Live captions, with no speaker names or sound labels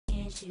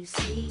You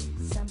see,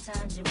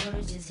 sometimes your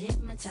words just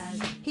hypnotize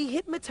me. He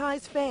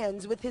hypnotized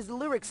fans with his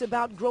lyrics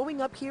about growing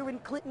up here in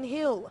Clinton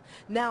Hill.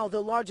 Now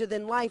the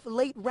larger-than-life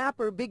late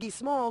rapper Biggie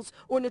Smalls,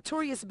 or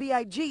Notorious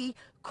B.I.G,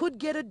 could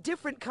get a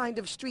different kind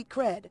of street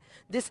cred.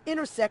 This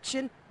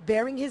intersection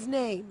bearing his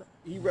name.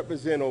 He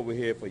represent over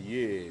here for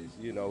years.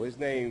 You know, his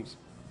name's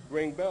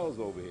ring bells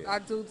over here. I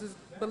do just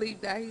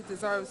believe that he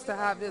deserves to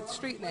have his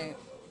street name.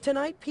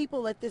 Tonight,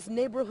 people at this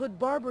neighborhood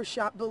barber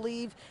shop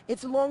believe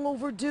it's long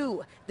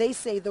overdue. They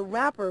say the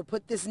rapper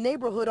put this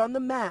neighborhood on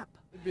the map.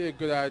 It'd be a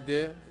good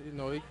idea. You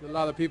know, a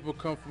lot of people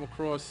come from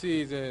across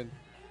seas and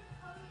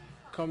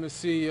come to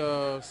see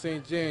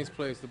St. James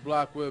Place, the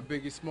block where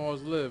Biggie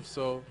Smalls lives.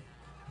 So,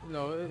 you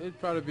know, it'd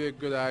probably be a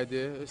good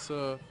idea.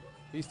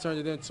 He's turned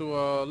it into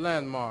a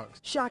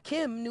landmark.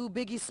 Shakim knew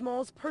Biggie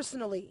Smalls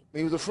personally.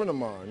 He was a friend of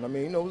mine. I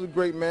mean, you know, he was a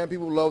great man.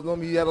 People loved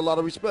him. He had a lot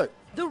of respect.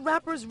 The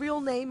rapper's real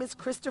name is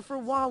Christopher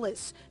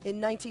Wallace. In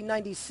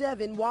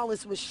 1997,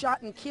 Wallace was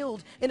shot and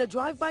killed in a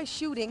drive-by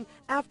shooting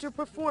after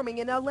performing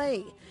in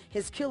L.A.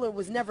 His killer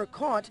was never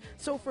caught,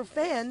 so for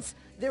fans,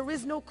 there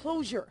is no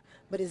closure.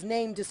 But his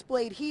name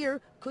displayed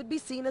here could be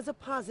seen as a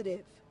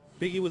positive.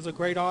 Biggie was a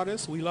great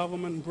artist. We love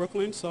him in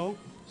Brooklyn, so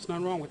there's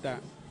nothing wrong with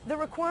that. The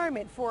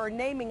requirement for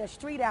naming a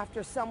street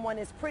after someone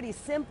is pretty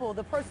simple.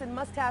 The person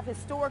must have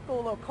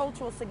historical or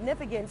cultural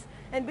significance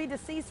and be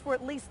deceased for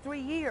at least 3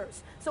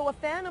 years. So a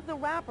fan of the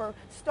rapper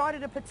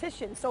started a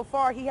petition. So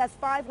far, he has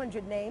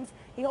 500 names.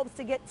 He hopes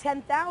to get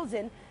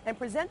 10,000 and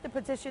present the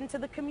petition to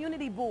the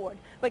community board.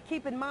 But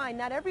keep in mind,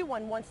 not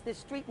everyone wants this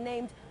street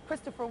named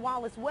Christopher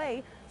Wallace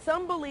Way.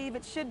 Some believe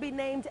it should be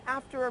named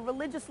after a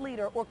religious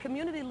leader or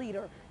community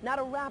leader, not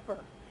a rapper.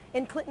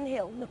 In Clinton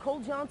Hill, Nicole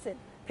Johnson,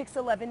 Pix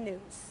 11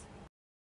 News.